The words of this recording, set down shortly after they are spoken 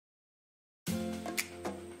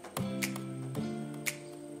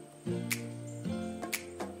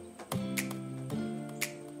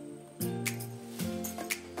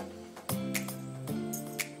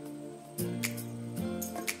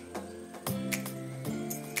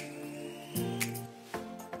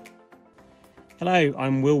Hello,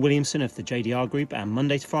 I'm Will Williamson of the JDR Group, and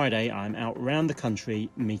Monday to Friday I'm out around the country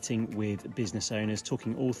meeting with business owners,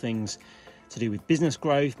 talking all things to do with business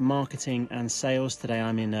growth, marketing and sales. Today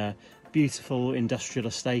I'm in a beautiful industrial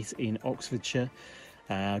estate in Oxfordshire.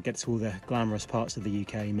 Get to all the glamorous parts of the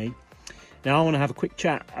UK, me. Now I want to have a quick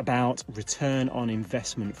chat about return on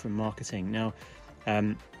investment from marketing. Now,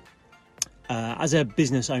 as a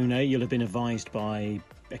business owner, you'll have been advised by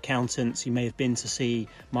accountants, you may have been to see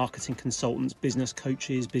marketing consultants, business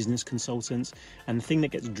coaches, business consultants, and the thing that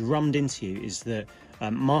gets drummed into you is that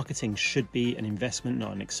marketing should be an investment,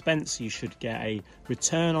 not an expense. You should get a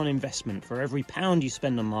return on investment. For every pound you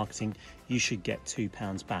spend on marketing, you should get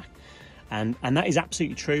 £2 back. And that is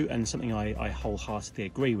absolutely true, and something I wholeheartedly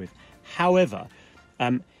agree with. However,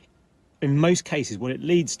 in most cases, what it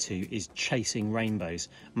leads to is chasing rainbows.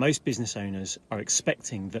 Most business owners are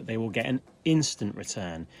expecting that they will get an instant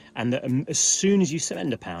return, and that as soon as you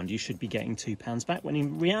spend £1, you should be getting £2 back, when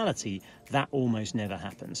in reality, that almost never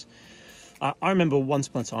happens. I remember once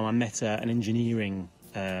upon a time I met an engineering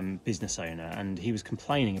business owner, and he was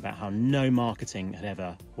complaining about how no marketing had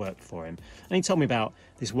ever worked for him. And he told me about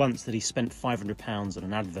this once that he spent £500 on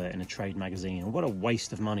an advert in a trade magazine, and what a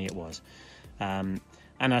waste of money it was.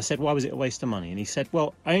 And I said, why was it a waste of money? And he said,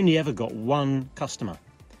 well, I only ever got one customer.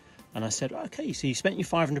 And I said, okay, so you spent your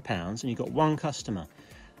 £500 and you got one customer.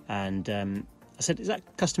 And I said, is that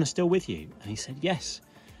customer still with you? And he said, yes.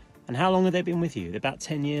 And how long have they been with you? They're about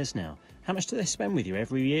 10 years now. How much do they spend with you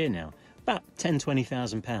every year now? About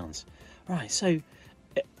 £10,000-20,000. Right, so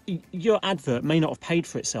your advert may not have paid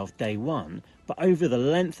for itself day one, but over the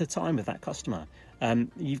length of time of that customer,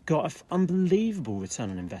 you've got an unbelievable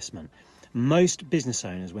return on investment. Most business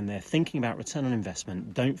owners, when they're thinking about return on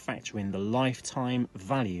investment, don't factor in the lifetime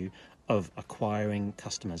value of acquiring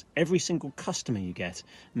customers. Every single customer you get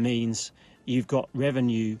means you've got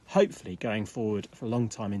revenue, hopefully, going forward for a long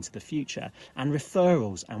time into the future, and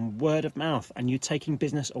referrals and word of mouth, and you're taking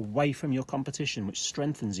business away from your competition, which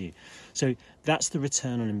strengthens you. So that's the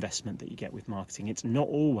return on investment that you get with marketing. It's not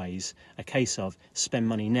always a case of spend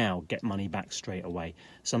money now, get money back straight away.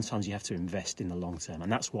 Sometimes you have to invest in the long term,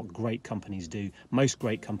 and that's what great companies do. Most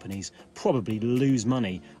great companies probably lose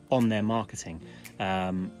money on their marketing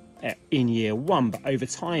in year one, but over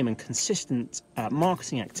time and consistent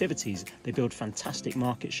marketing activities, they build fantastic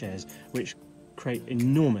market shares, which create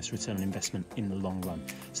enormous return on investment in the long run.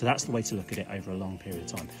 So that's the way to look at it over a long period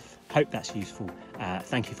of time. Hope that's useful.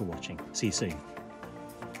 Thank you for watching. See you soon.